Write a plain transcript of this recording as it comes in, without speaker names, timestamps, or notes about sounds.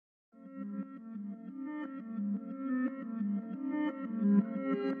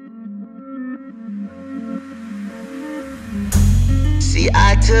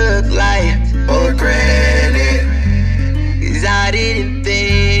I took life for granted, 'cause I didn't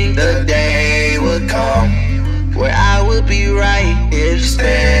think the day would come where I would be right here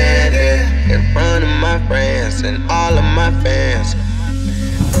standing in front of my friends and all of my fans.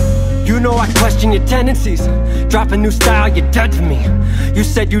 You know I question your tendencies. Drop a new style, you're dead to me. You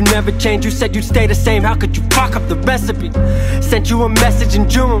said you never change, you said you'd stay the same. How could you fuck up the recipe? Sent you a message in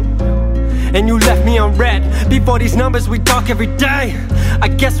June and you left me on red. Before these numbers we talk every day. I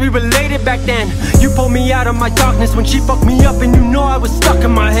guess we related back then. You pulled me out of my darkness when she fucked me up, and you know I was stuck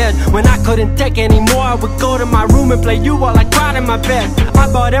in my head. When I couldn't take anymore, I would go to my room and play you while I cried in my bed. I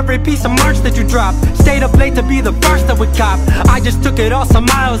bought every piece of merch that you dropped, stayed up late to be the first that would cop. I just took it all some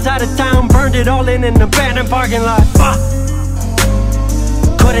miles out of town, burned it all in an abandoned parking lot.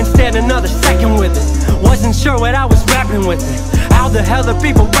 Couldn't stand another second with it. Wasn't sure what I was rapping with it. How the hell are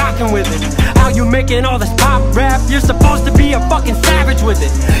people rocking with it? How you making all this pop rap? You're supposed to be a fucking savage with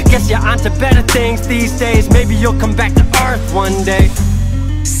it. Guess you're onto better things these days. Maybe you'll come back to earth one day.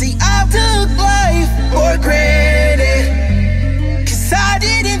 See, I took life for granted, 'cause I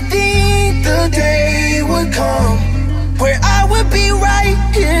didn't think the day would come where I would be right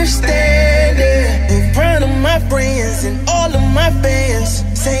here standing in front of my friends and all of my fans,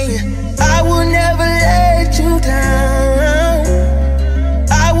 saying I will never let you down.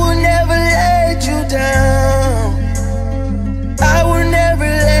 I will never let you down. I will never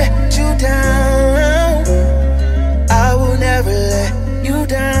let you down. I will never let you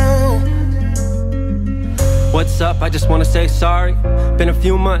down. What's up? I just wanna say sorry. Been a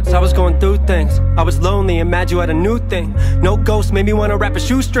few months, I was going through things. I was lonely and mad you had a new thing. No ghost made me wanna wrap a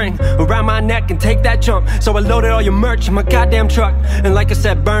shoestring around my neck and take that jump. So I loaded all your merch in my goddamn truck, and like I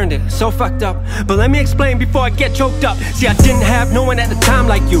said, burned it. So fucked up. But let me explain before I get choked up. See, I didn't have no one at the time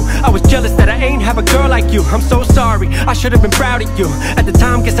like you. I was jealous that I ain't have a girl like you. I'm so sorry, I should have been proud of you. At the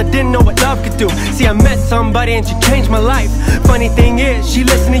time, guess I didn't know what love could do. See, I met somebody and she changed my life. Funny thing is, she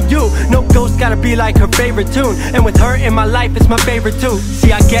listened to you. No ghost gotta be like her favorite tune, and with her in my life, it's my favorite too.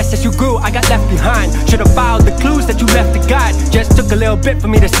 See, I guess as you grew, I got left behind. Should've followed the clues that you left to guide. Just took a little bit for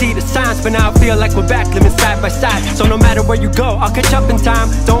me to see the signs, but now I feel like we're back living side by side. So no matter where you go, I'll catch up in time.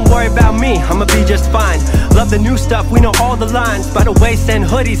 Don't worry about me, I'ma be just fine. Love the new stuff, we know all the lines. By the way, send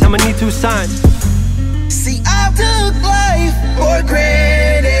hoodies, I'ma need 2 signs. See, I took life for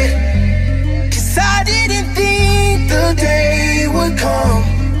granted, 'cause I didn't think the day would come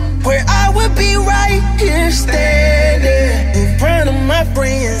where I would be right here standing in front of my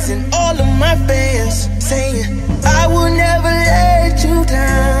friends and all of my fans, saying I will never let you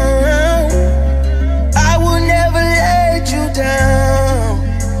down. I will never let you down.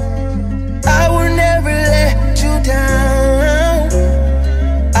 I will never let you down.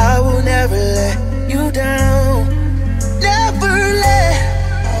 I will never let you down. Never let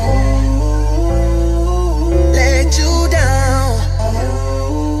you down.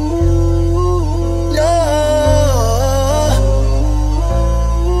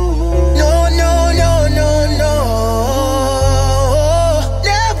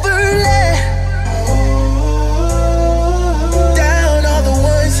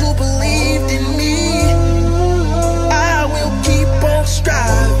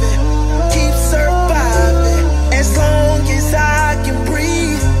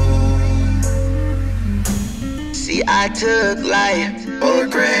 I took life for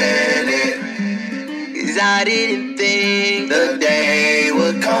granted, 'cause I didn't think the day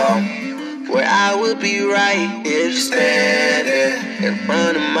would come where I would be right here standing in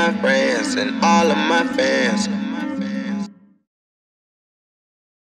front of my friends and all of my fans.